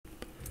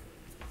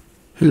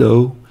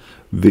Hello,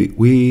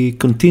 we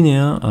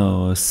continue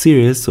our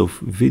series of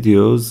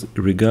videos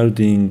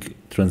regarding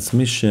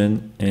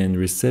transmission and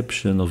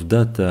reception of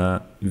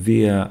data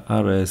via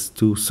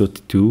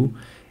RS232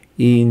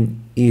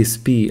 in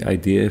ESP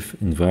IDF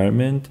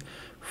environment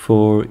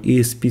for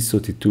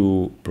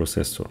ESP32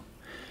 processor.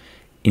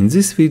 In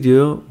this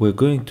video, we're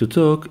going to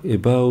talk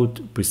about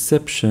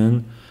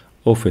reception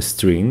of a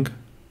string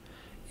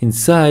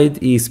inside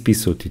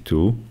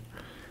ESP32.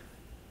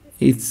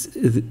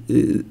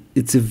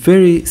 It's a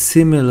very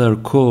similar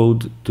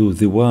code to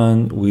the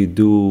one we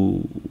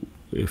do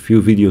a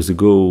few videos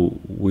ago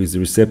with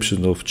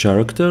reception of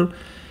character,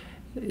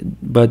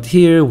 but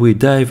here we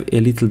dive a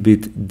little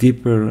bit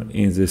deeper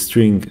in the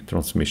string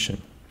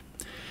transmission.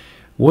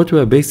 What we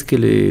are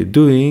basically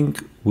doing,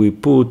 we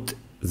put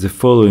the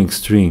following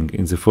string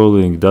in the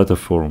following data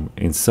form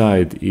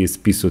inside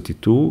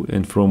ESP32,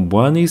 and from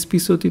one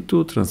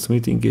ESP32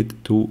 transmitting it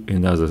to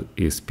another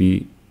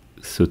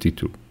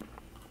ESP32.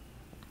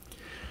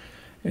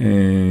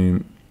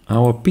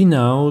 Our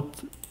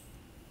pinout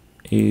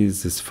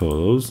is as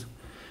follows.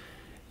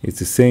 It's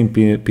the same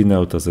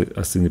pinout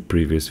as in the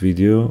previous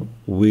video.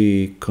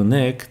 We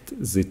connect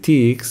the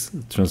TX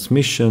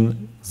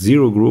transmission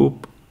 0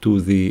 group to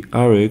the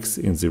RX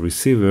in the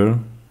receiver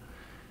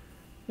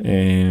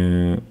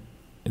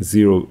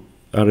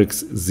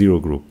RX 0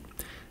 group.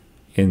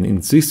 And in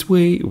this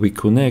way, we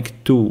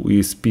connect two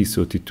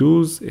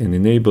ESP32s and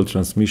enable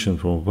transmission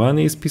from one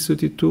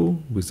ESP32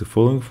 with the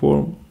following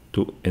form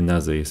to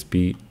another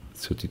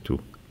ESP32.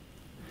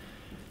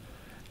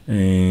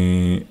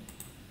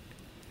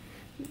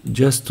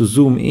 Just to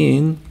zoom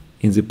in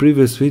the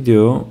previous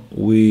video,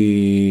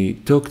 we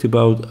talked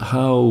about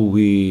how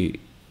we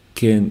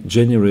can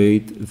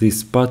generate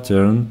this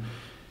pattern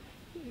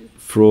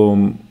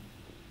from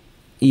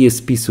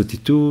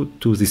ESP32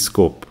 to the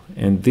scope,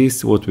 and this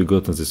is what we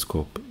got on the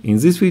scope. In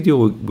this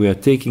video, we are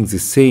taking the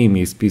same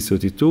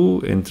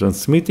ESP32 and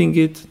transmitting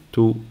it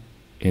to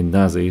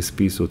another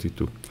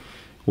ESP32.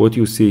 What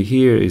you see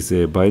here is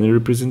a binary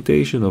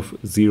representation of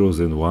zeros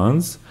and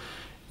ones,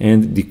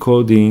 and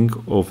decoding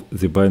of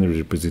the binary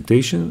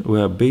representation. We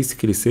are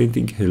basically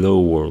sending hello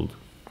world.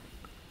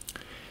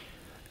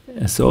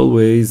 As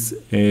always,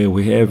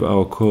 we have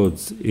our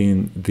codes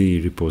in the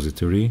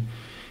repository.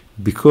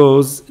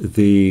 Because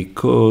the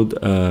code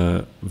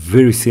are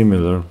very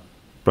similar,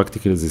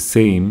 practically the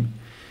same,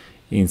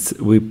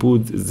 we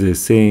put the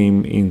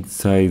same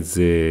inside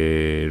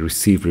the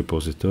receive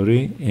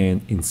repository,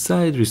 and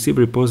inside receive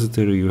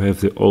repository you have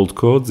the old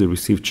code, the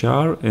receive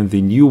char, and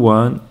the new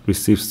one,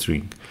 receive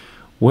string.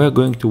 We are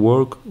going to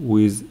work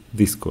with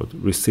this code,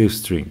 receive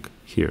string,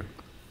 here.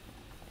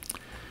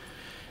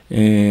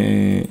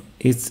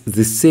 It's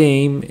the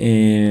same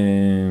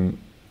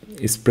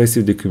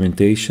expressive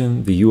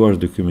documentation, the UR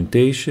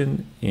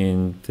documentation,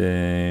 and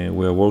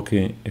we are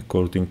working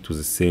according to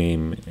the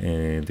same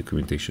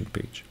documentation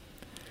page.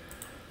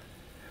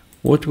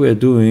 What we are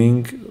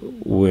doing,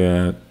 we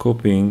are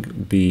copying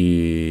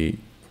the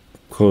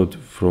code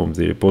from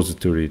the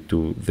repository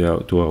to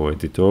our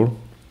editor.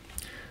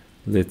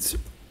 Let's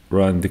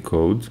run the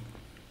code.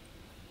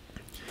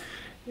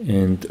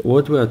 And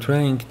what we are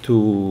trying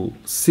to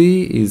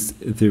see is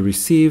the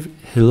receive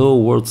hello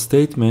world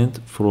statement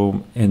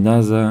from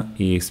another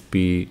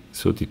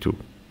ESP32.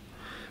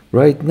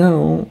 Right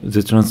now,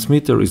 the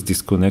transmitter is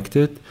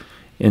disconnected,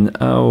 and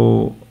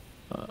our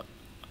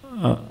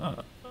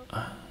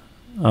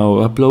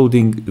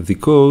uploading the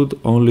code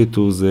only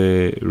to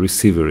the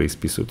receiver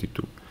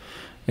ESP32.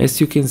 As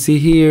you can see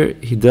here,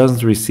 he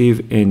doesn't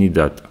receive any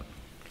data.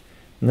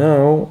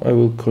 Now I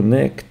will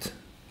connect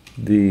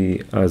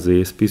the other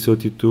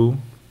ESP32,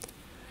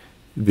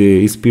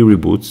 the ESP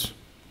reboots,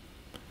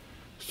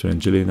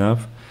 strangely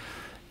enough,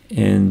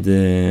 and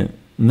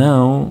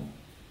now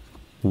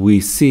we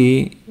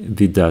see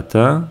the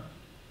data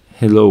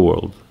hello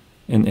world,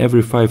 and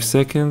every 5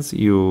 seconds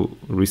you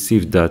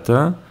receive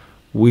data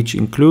which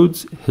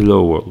includes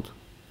hello world.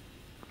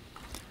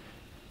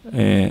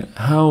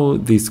 How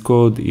this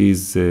code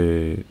is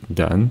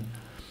done,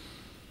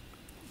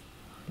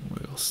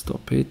 we'll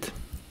stop it.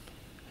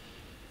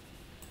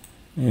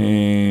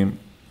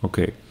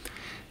 Okay,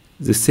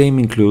 the same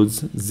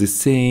includes the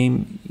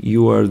same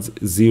UART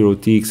 0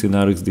 TX and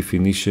RX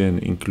definition,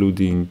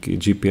 including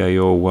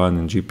GPIO 1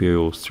 and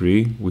GPIO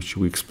 3, which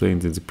we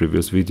explained in the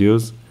previous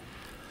videos.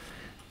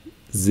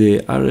 The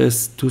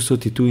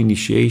RS232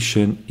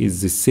 initiation is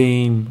the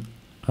same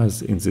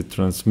as in the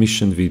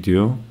transmission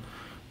video.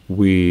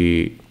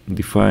 We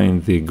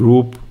define the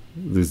group,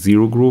 the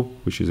 0 group,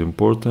 which is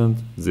important,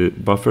 the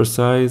buffer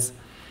size,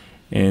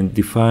 and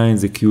define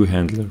the queue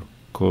handler.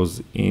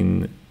 Because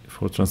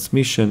for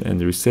transmission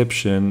and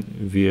reception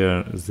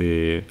via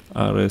the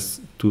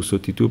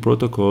RS232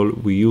 protocol,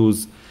 we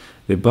use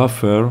the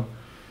buffer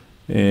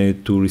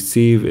to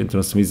receive and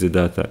transmit the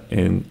data,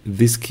 and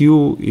this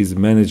queue is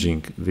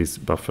managing this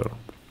buffer.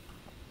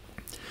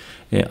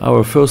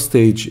 Our first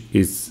stage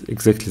is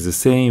exactly the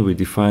same. We're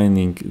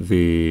defining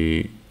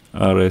the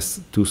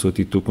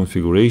RS232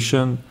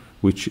 configuration,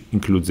 which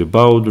includes the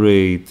baud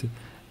rate,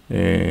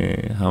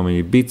 how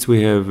many bits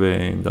we have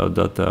in our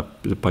data,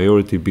 the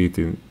priority bit,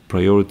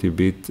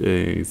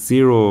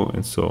 0,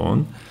 and so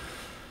on,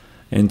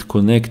 and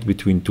connect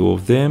between two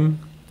of them.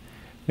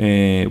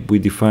 We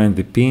define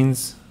the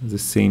pins, the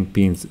same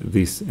pins,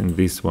 this and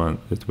this one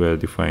that were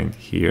defined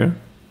here.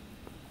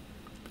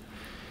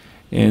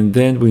 And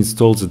then we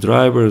install the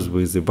drivers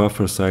with the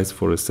buffer size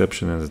for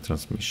reception and the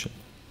transmission.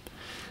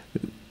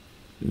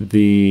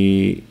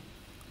 The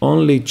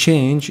only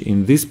change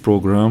in this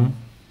program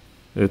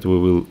that we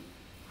will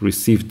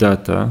receive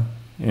data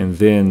and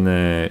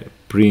then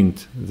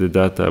print the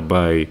data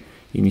by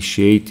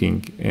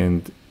initiating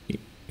and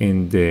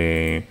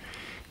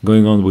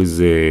going on with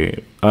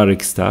the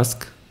RX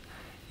task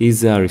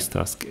is the RX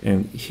task.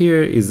 And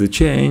here is the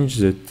change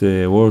that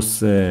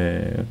was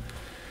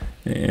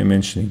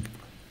mentioning.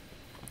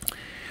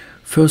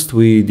 First,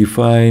 we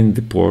define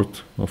the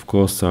port. Of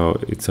course,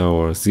 it's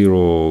our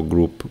 0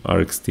 group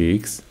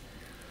RxTX.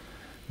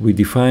 We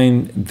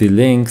define the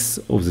length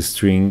of the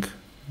string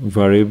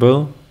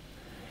variable,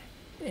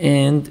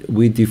 and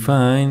we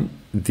define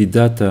the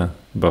data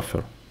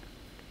buffer.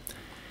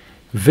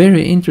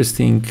 Very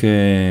interesting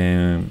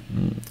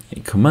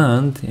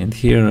command, and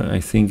here I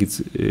think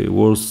it's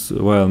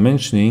worthwhile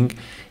mentioning,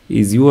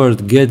 is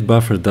get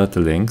buffer data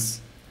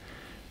length.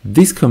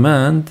 This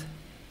command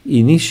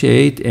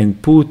initiate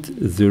and put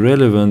the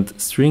relevant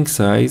string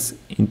size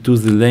into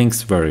the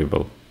length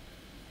variable.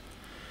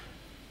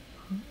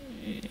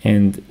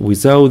 And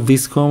without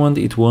this command,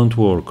 it won't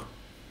work.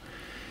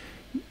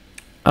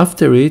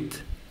 After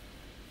it,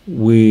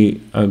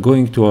 we are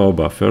going to our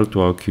buffer,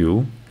 to our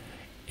queue,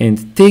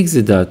 and take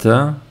the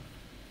data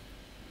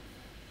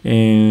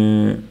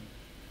with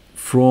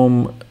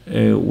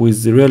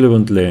the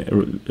relevant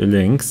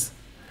length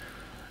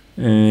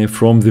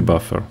from the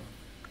buffer.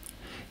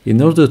 In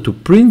order to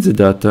print the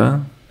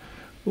data,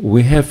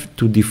 we have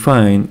to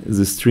define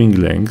the string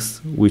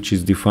length, which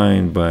is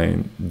defined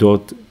by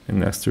dot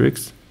and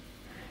asterisk,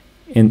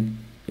 and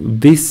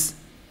this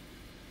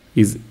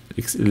is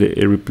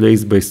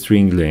replaced by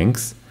string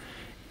length,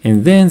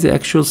 and then the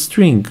actual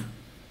string,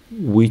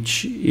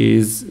 which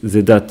is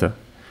the data.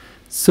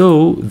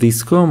 So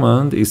this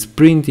command is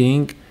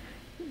printing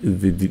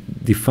the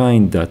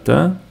defined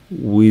data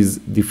with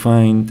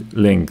defined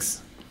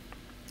length.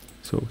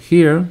 So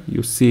here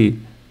you see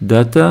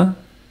data,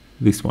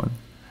 this one,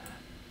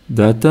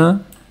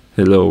 data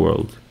hello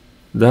world,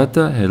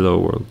 data hello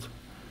world,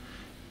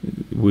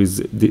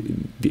 with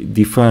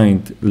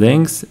defined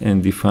length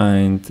and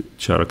defined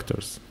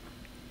characters.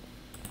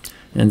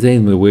 And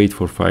then we wait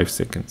for 5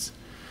 seconds.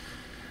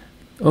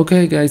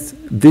 Okay guys,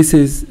 this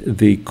is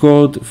the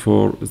code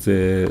for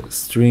the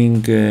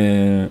string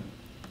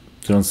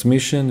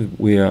transmission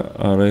via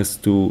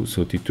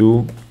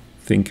RS232.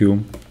 Thank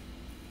you.